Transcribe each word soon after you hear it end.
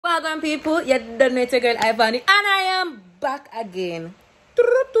Welcome people, you don't know it's your girl Ivani and I am back again.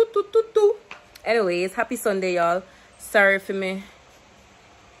 Anyways, happy Sunday y'all. Sorry for me.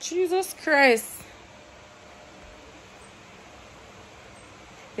 Jesus Christ.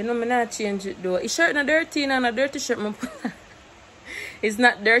 You know me not change it though. His shirt not dirty and a dirty shirt my it's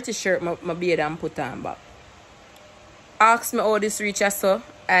not dirty shirt my beard and put on back. Ask me how this reach us so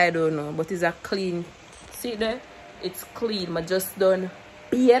I don't know, but it's a clean. See there? It's clean. I just done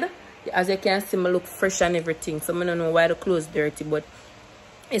beard. As you can see, I look fresh and everything. So I don't know why the clothes dirty, but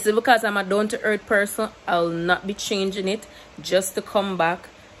it's because I'm a down-to-earth person. I'll not be changing it just to come back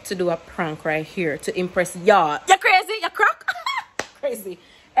to do a prank right here to impress y'all. You're crazy? You're crack? Crazy.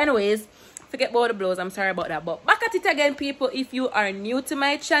 Anyways, forget about the blows. I'm sorry about that. But back at it again, people. If you are new to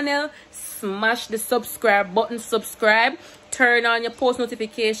my channel, smash the subscribe button. Subscribe. Turn on your post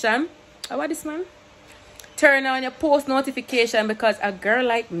notification. Oh, what this man? Turn on your post notification because a girl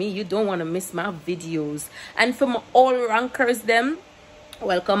like me, you don't want to miss my videos. And for my all rankers them,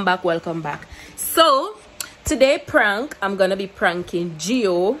 welcome back, welcome back. So today prank, I'm gonna be pranking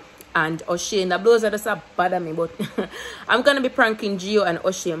Gio and Oshin. The blows are just a bother me, but I'm gonna be pranking Gio and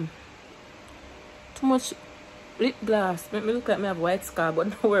Oshin. Too much lip gloss. Make me look like me have white scar, but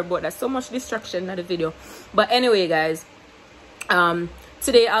don't worry about that. So much distraction in the video. But anyway, guys,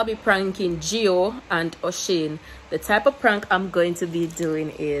 today I'll be pranking Gio and Oshin. The type of prank I'm going to be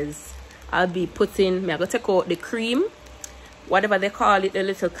doing is I'll be putting, I'm going to take out the cream, whatever they call it, the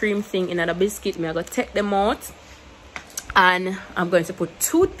little cream thing in the biscuit. I'm going to take them out and I'm going to put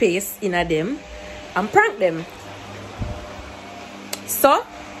toothpaste in them and prank them. So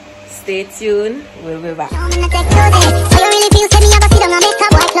stay tuned, we'll be back.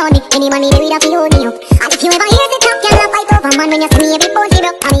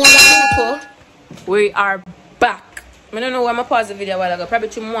 We are back. I don't know why I paused the video a while ago. Probably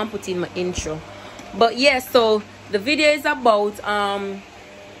should want to put in my intro. But yeah, so the video is about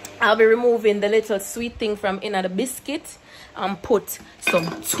I'll be removing the little sweet thing from in the biscuit and put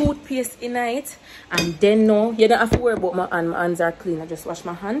some toothpaste in it. And then no, you don't have to worry about my hands. My hands are clean. I just wash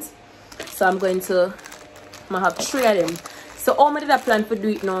my hands. So I'm going to have 3 of them. So all I did I plan to do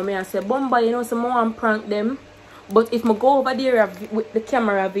it now, I say, Bomba, you know, so I want to prank them. But if I go over there with the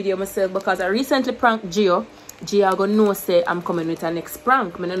camera video myself, because I recently pranked Gio, Gio gonna know say I'm coming with a next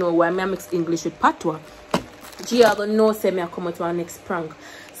prank. I don't know why I mix English with patois. Gio gonna know say I'm coming to our next prank.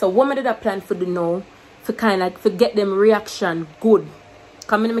 So what I did I plan to do now, for kind of like, get them reaction good.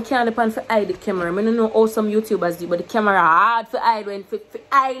 Because I can't plan to hide the camera. I don't know how some YouTubers do, but the camera hard to hide when to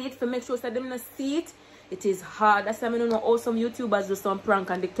hide it, to make sure that them not see it. It is hard. That's why I don't know how some YouTubers do some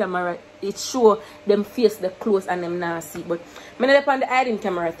prank on the camera. It show them face the close and them not see. But I not on the hiding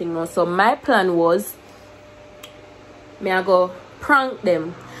camera thing now. So my plan was I go prank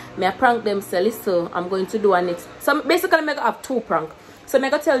them. I prank them say, listen, I'm going to do a next. So basically I have 2 pranks. So I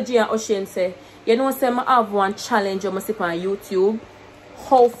go tell Gia and Oshin say, you know, say I have one challenge I see on YouTube.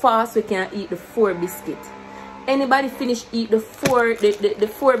 How fast we can eat the 4 biscuit. Anybody finish eat the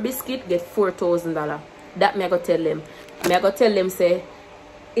 4 biscuit get $4,000. That me I go tell them. Me I go tell them say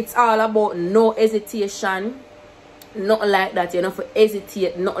it's all about no hesitation. Not like that, you know, for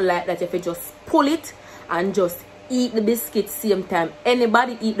hesitate, not like that. If you just pull it and just eat the biscuit same time.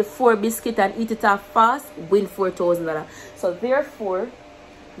 Anybody eat the 4 biscuit and eat it off fast, win $4,000. So therefore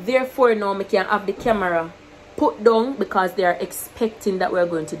now I can have the camera put down because they are expecting that we're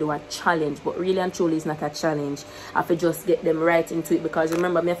going to do a challenge, but really and truly it's not a challenge. I have to just get them right into it because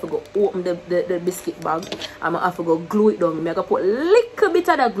remember I have to go open the biscuit bag and I have to go glue it down. I have to put a little bit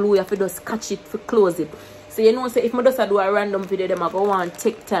of that glue. I have to just catch it to close it. So you know, so if I just do a random video, them I go want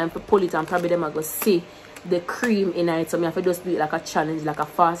take time to pull it and probably them I go see the cream in it. So I have to just do it like a challenge, like a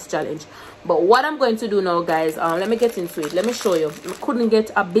fast challenge. But what I'm going to do now, guys, let me get into it. Let me show you. I couldn't get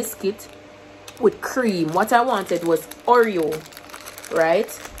a biscuit with cream. What I wanted was Oreo, right?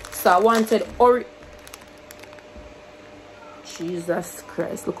 So I wanted Oreo. Jesus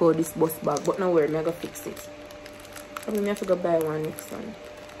Christ, look how this bus bag. But no worry, I'm gonna fix it. I mean, I have to go buy one next one.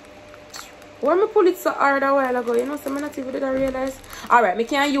 Why me pull it so hard a while ago? You know, so I'm not even did I realize. Alright, I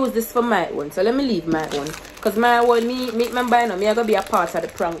can't use this for my one. So let me leave my one. Because my one, me buy now, I'm gonna be a part of the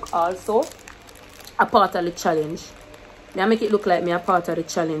prank also. A part of the challenge. I make it look like me a part of the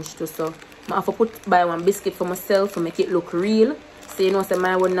challenge too, so I have to buy one biscuit for myself to make it look real. So you know, so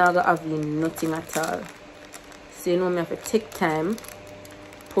my one now have nothing at all. So you know, I have to take time,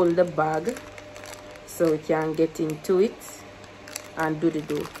 pull the bag, so we can get into it and do the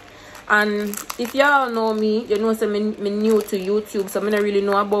do. And if y'all know me, you know, so me new to YouTube, so I don't really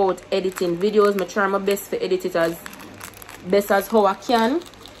know about editing videos. I try my best to edit it as best as how I can.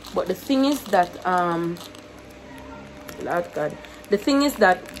 But the thing is that Lord God, the thing is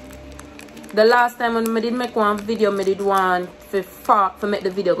that the last time when I did make one video, I did one for make the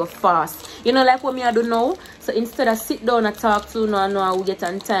video go fast. You know, like what me I do now. So instead of sit down and talk to no, I know I will get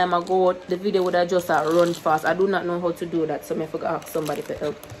on time. I go, the video would have just run fast. I do not know how to do that, so I forgot to ask somebody for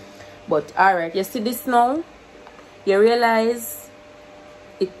help. But alright, you see this now? You realize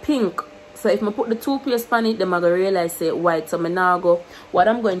it pink. So if I put the toothpaste on it, then I'm going to realize it's white. So now go, what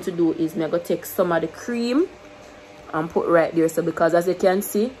I'm going to do is I'm going to take some of the cream and put right there. So because as you can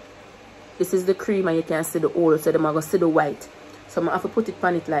see, this is the cream and you can see the hole. So then I'm going to see the white. So I'm going to have to put it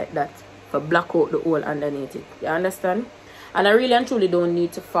on it like that for black out the hole underneath it. You understand? And I really and truly don't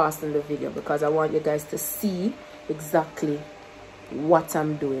need to fasten the video because I want you guys to see exactly what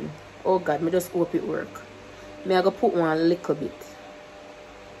I'm doing. Oh God, me just hope it work. Me I go put one little bit.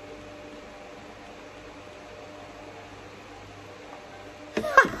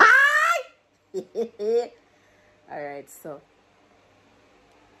 Alright, so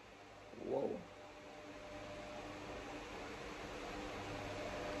whoa.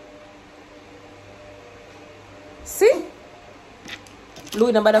 See?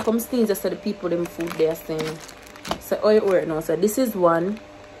 Louis nobody come sneeze just so the people them food they are saying. So how it work now? So this is one.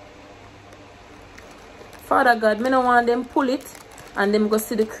 Father God, me no want them pull it and them go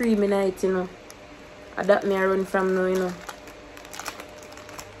see the cream in it, you know. And that me I run from now, you know.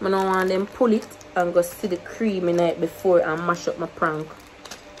 I don't want them pull it and go see the cream in it before I mash up my prank.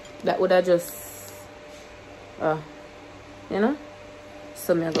 That would have just you know.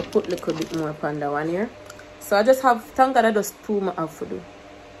 So I'm gonna put a little bit more upon that one here. So I just have, thank God I just two I have to do.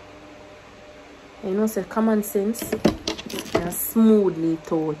 You know, say common sense and smoothly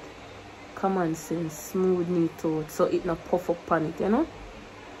thought. Common sense, smoothly thought. So it not puff up on it, you know.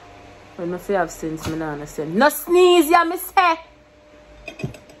 When if you have sense, I don't understand. No sneeze, yeah, me say. I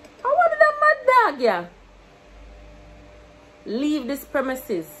want that mad dog, yeah. Leave this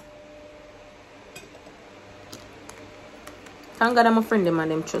premises. Thank God I'm a friend them and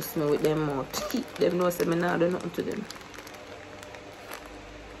them trust me with them mouth. Them know say me nah do nothing to them.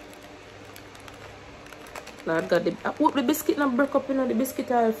 Lord God, I hope the biscuit not break up, you know. The biscuit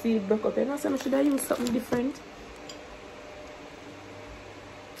I feel break up, you know. So I should have used something different.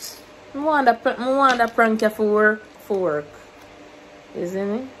 I want that prank for work. Isn't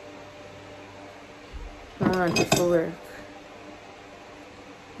it? I want it for work.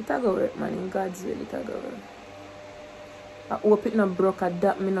 It'll go work, man. In God's will, it'll go work. I hope it not broke at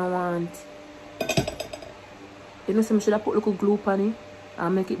that me no want. You know, so I should have put a little glue on it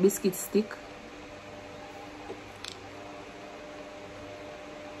and make it biscuit stick.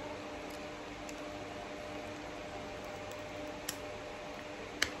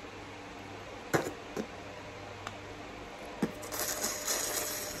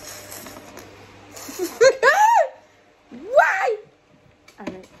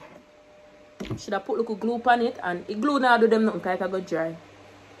 Should I put a little glue on it, and the glue now do them nothing because it go dry.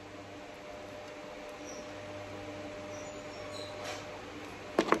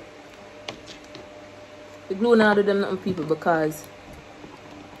 The glue now do them nothing, people, because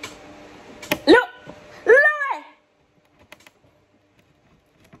look!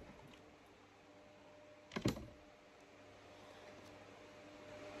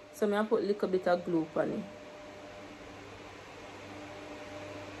 So I put a little bit of glue on it.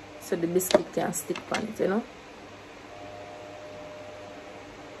 So the biscuit can stick on it, you know.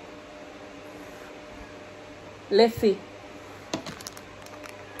 Leffy.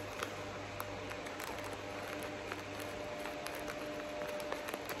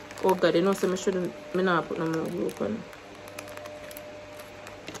 Oh God, you know, so me not put no more glue on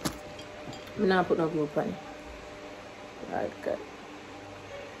it. Me not put no glue on it. Right, God.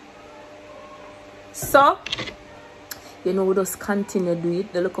 So you know, we just continue to do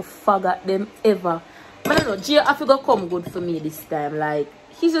it. The look of fag at them ever. But I don't know, Jay have to go come good for me this time. Like,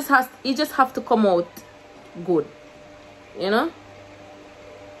 he just have to come out good. You know?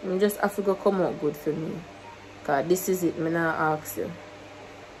 He just have to go come out good for me. Cause this is it, me not ask you.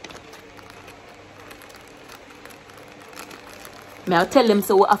 I'll tell them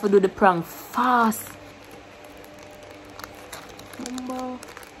so we have to do the prank fast. Remember?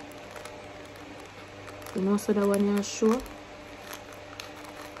 You know, so that one you're sure.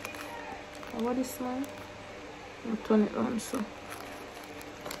 What is one? I'll turn it on so.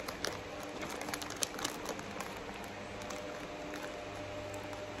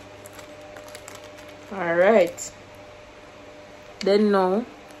 Alright. Then now.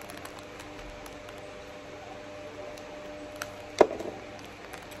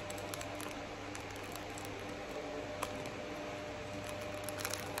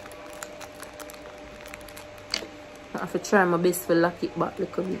 have to try my best to lock it back a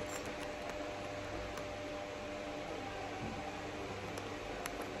little bit.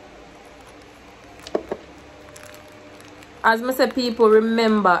 As I said, people,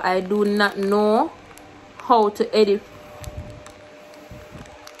 remember, I do not know how to edit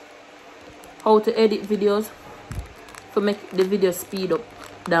videos to make the video speed up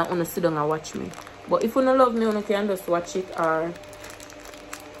than on sit down and watch me. But if you don't love me, you can just watch it, or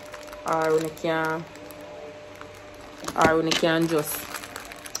you can just,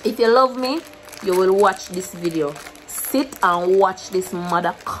 if you love me, you will watch this video. Sit and watch this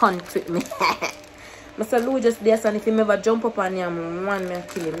mother cunt with me. Mr. Lou just there, and if he ever jump up on him, one man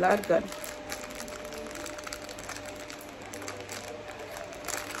kill him, Lord God.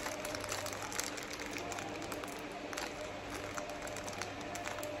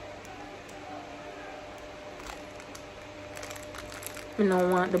 I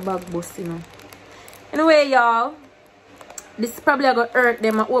don't want the bag bust, you know. Anyway, y'all, this is probably gonna hurt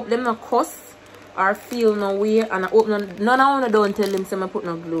them. I hope them not cuss or feel no way, and I hope none of them don't tell them so I put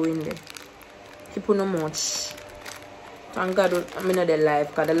no glue in there. Keep no much. Thank God I'm not there live,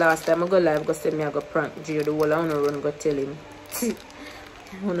 because the last time I go live, go say me I go prank Gio the whole I wanna run go tell him. I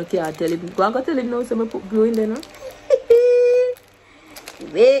wanna can't tell him. Go and go tell him now so I put glue in there, no?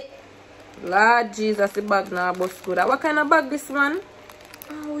 Wait. Lord Jesus, the bag now bust good. What kind of bag this one?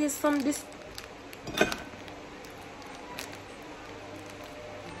 Oh, where's some this?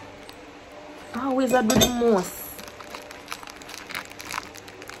 Oh, where's that do the most?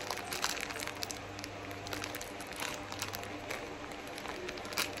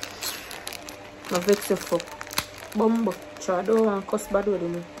 I vex your fuck. Bumbo. Try, I don't want to cuss bad with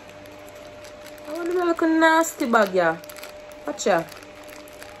me. I want to look a nasty bag, yeah. Watch ya.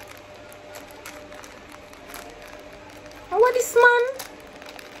 What this man?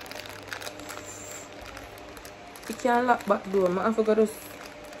 You can't lock back door. I forgot to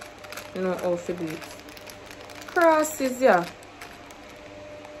know how to do it. Crosses, yeah.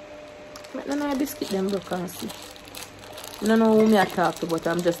 I don't know biscuit them broke and see. I don't know who me I talk to, but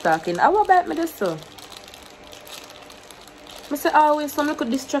I'm just talking. I will bite me this so. I say always some little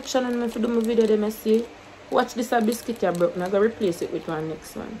distraction on me to do my video them I see. Watch this a biscuit you broke. Now I'm going to replace it with one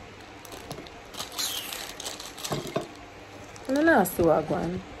next one. I don't know see what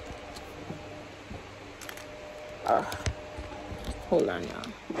going. Hold on y'all.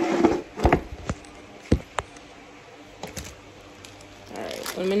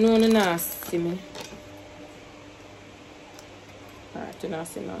 Alright, well I know you not see me. Alright, you not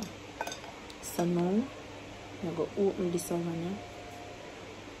see now. So now I'm going to open this over now.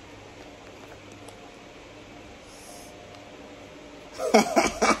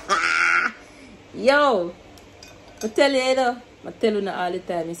 Yo! I tell you, I tell you all the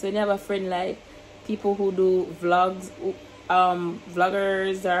time. So when you have a friend like people who do vlogs,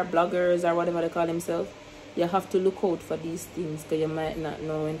 vloggers or bloggers or whatever they call themselves, you have to look out for these things because you might not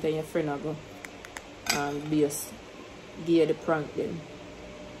know when your friend will go and give you the prank then.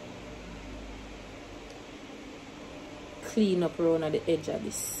 Clean up around at the edge of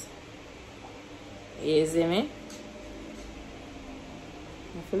this. You see me?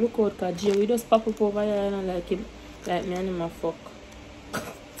 You have to look out because Jerry just pop up over here and like him. Like me and him a fuck.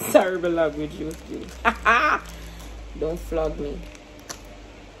 Terrible language you do. Don't flog me.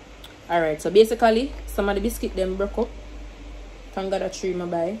 Alright, so basically some of the biscuit them broke up. Thank God I tree my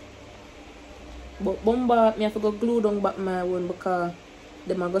buy. But bomba me have to go glue down back my one because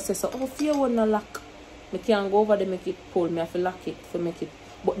them are go say so, oh if you want to lock. I can't go over there make it pull. Me have to lock it to make it.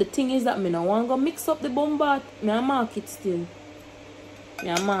 But the thing is that me no want to go mix up the bomba. Me I mark it still. Me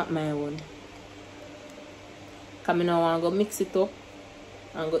I mark my one. Because I don't want to go mix it up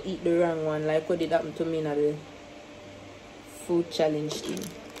and go eat the wrong one like what did happen to me in the food challenge thing.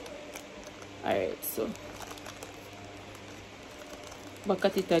 Alright, so back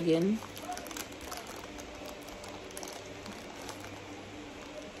at it again.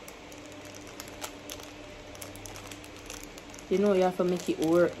 You know you have to make it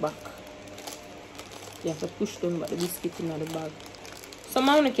work back. You have to push down back the biscuit in the bag.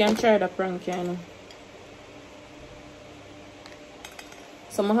 Someone can try the prank, you know.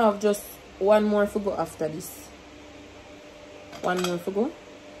 So I have just one more to go after this. One more to go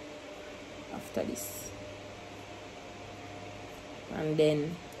after this. And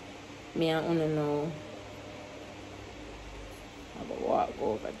then me and Una now I go walk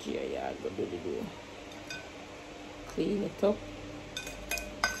over here, yeah, go do the do. Clean it up.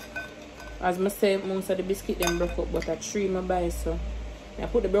 As I say, most of the biscuit them broke up, but I three my buy so I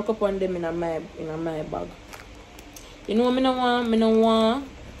put the broke up on them in my bag. You know, I don't want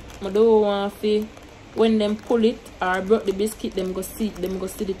to when them pull it or broke the biscuit, them go see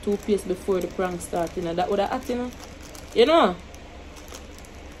the toothpaste before the prank start, you know. That would have hot, you know. You know?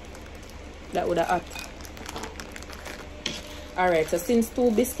 That would have hot. Alright, so since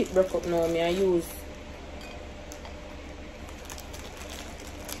 2 biscuit broke up now, I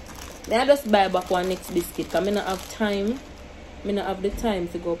just buy back one next biscuit because I don't have time. I don't have the time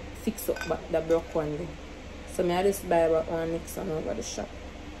to go fix up back the broke one day. So I just buy back one next one over the shop.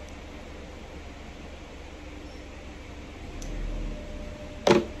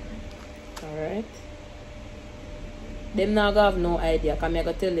 Alright. Them now have no idea because I'm going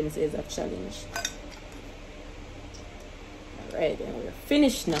to tell them it's a challenge. Alright, then we're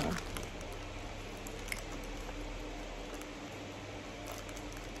finished now.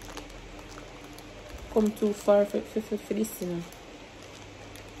 Come too far for this, you know.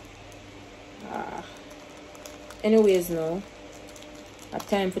 Anyways, now, a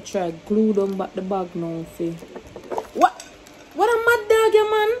time for try glue them back the bag now. What a mad dog, you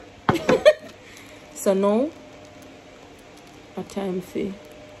man! So now, a time for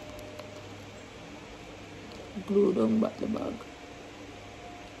glue them back the bag.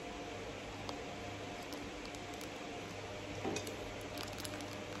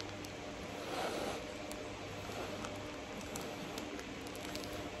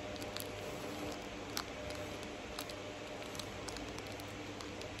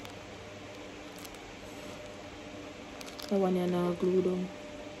 I want to now glue them.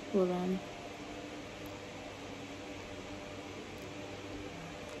 Hold on.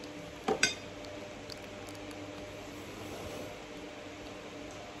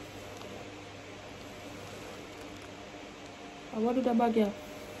 What do the bag here?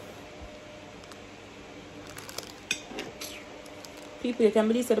 People, you can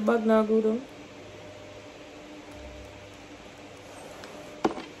believe that the bag now glued on.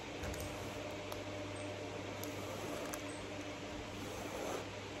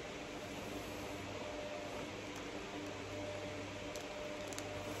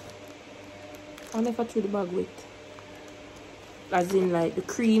 I wonder if I threw the bag with, as in like the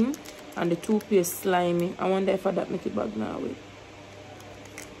cream and the toothpaste slimy. I wonder if I that make the bag now with.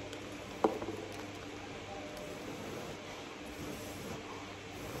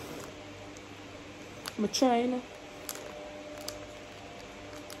 I'm trying.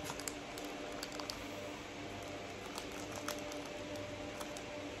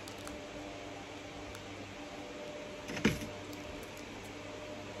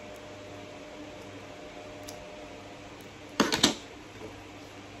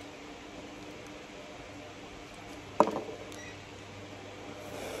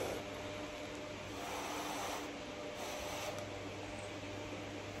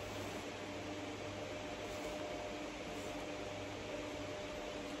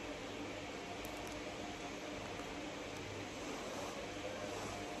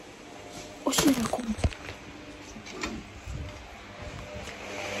 Oh, shit, I come.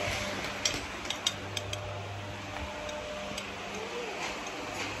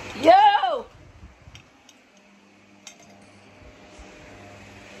 Yo!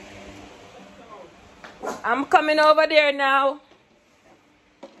 I'm coming over there now.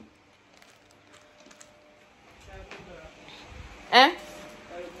 Eh?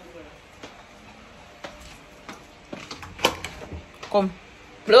 Come.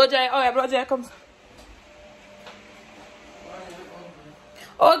 Blow dry. Oh, yeah, blow dry comes.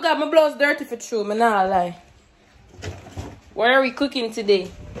 Oh, God, my blouse dirty for true. I'm not lie. What are we cooking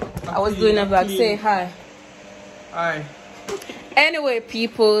today? I was doing a vlog. Say hi. Hi. Anyway,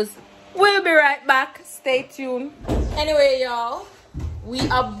 peoples, we'll be right back. Stay tuned. Anyway, y'all, we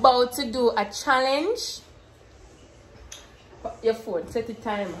about to do a challenge. Your phone, set the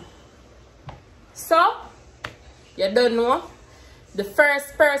timer. So, you don't know. The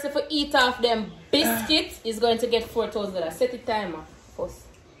first person to eat off them biscuits is going to get $4,000. Set the timer first.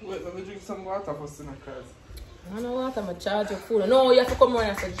 Wait, let me drink some water first in a class. I don't know what I'm going to charge your food. No, you have to come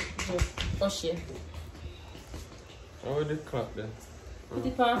around after juice. Oh shit. How would the clock then? Put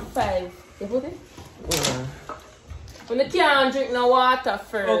it on 5. You put it? Yeah. When you can't drink no water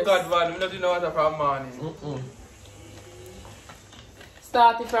first. Oh God, man, we don't drink no water for a morning.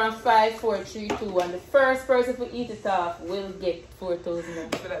 Start it from 5, 4, 3, 2, and the first person to eat it off will get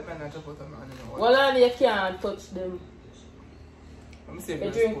 $4,000. I feel like man, I drop out a man in the water. Well, only you can't touch them. Let me see if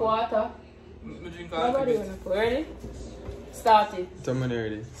you drink water. I drink water. Ready? Start it. I'm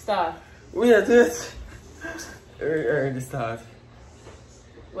ready. Start. We are doing it. Already start.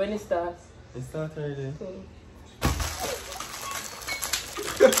 When it starts? It starts already.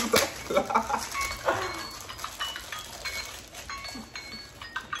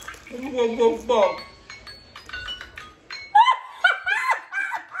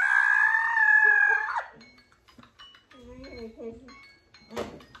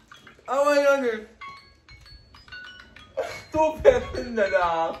 in the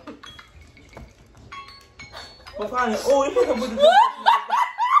dog. Oh, you put a booty.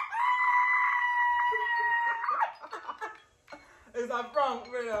 It's a prank,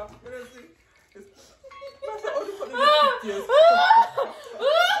 brother. You see?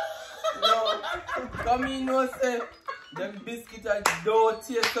 No, come in, no say. Them biscuits are don't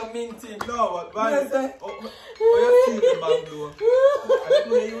taste so minty. No, but you say, oh, you see the bag though. I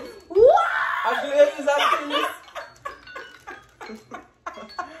do use. What? I do use that thing.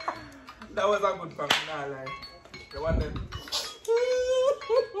 That was a good prank, nah lie. The one that.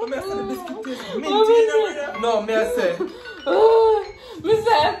 Come here, say the biscuit taste minty. No, me I say.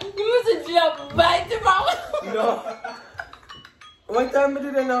 Mister, you must drop bite him out. No. One time I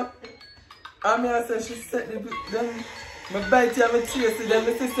did it now. And I said she said them my bite and I taste it. Then I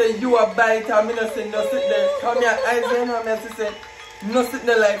say you a bite and I say no sit there. Come here eyes there and I say no sit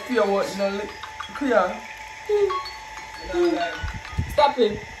there like fear what you know like clear. You know like stop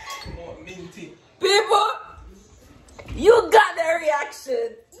it. More minty. People, you got the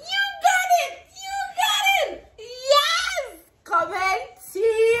reaction. You got it. You got it. Yes. Comment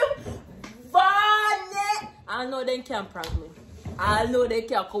team Bonnet. I know they can't prank me. I know they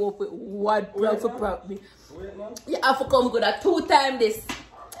can't come up with one prank to prank me. You have to come good at 2 times this.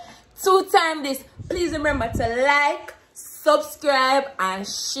 2 times this. Please remember to like, subscribe, and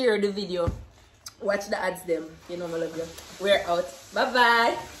share the video. Watch the ads them. You know I love you. We're out. Bye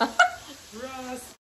bye.